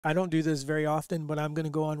I don't do this very often, but I'm going to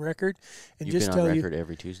go on record and You've just been tell on you. record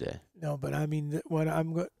every Tuesday. No, but I mean,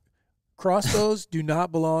 crossbows do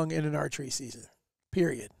not belong in an archery season.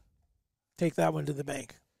 Period. Take that one to the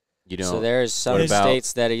bank. You know, So there's some what about-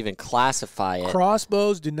 states that even classify it.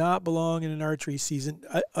 Crossbows do not belong in an archery season.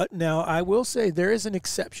 Now, I will say there is an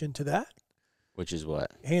exception to that. which is what?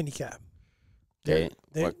 Handicap. Okay.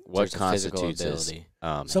 They're- What It's a physical constitutes as ability.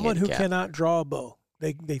 Someone who handicap? cannot draw a bow.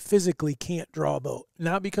 They physically can't draw a bow.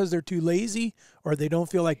 Not because they're too lazy or they don't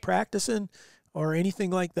feel like practicing or anything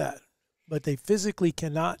like that. But they physically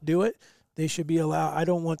cannot do it. They should be allowed. I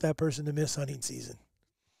don't want that person to miss hunting season.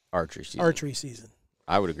 Archery season. Archery season.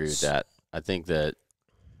 I would agree with that. I think that,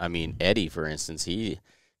 I mean, Eddie, for instance, he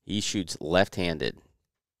shoots left-handed,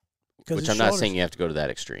 'Cause which his I'm not shoulders- saying you have to go to that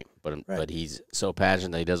extreme, but he's so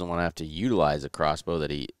passionate that he doesn't want to have to utilize a crossbow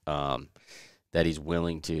that he's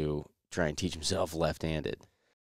willing to try and teach himself left-handed.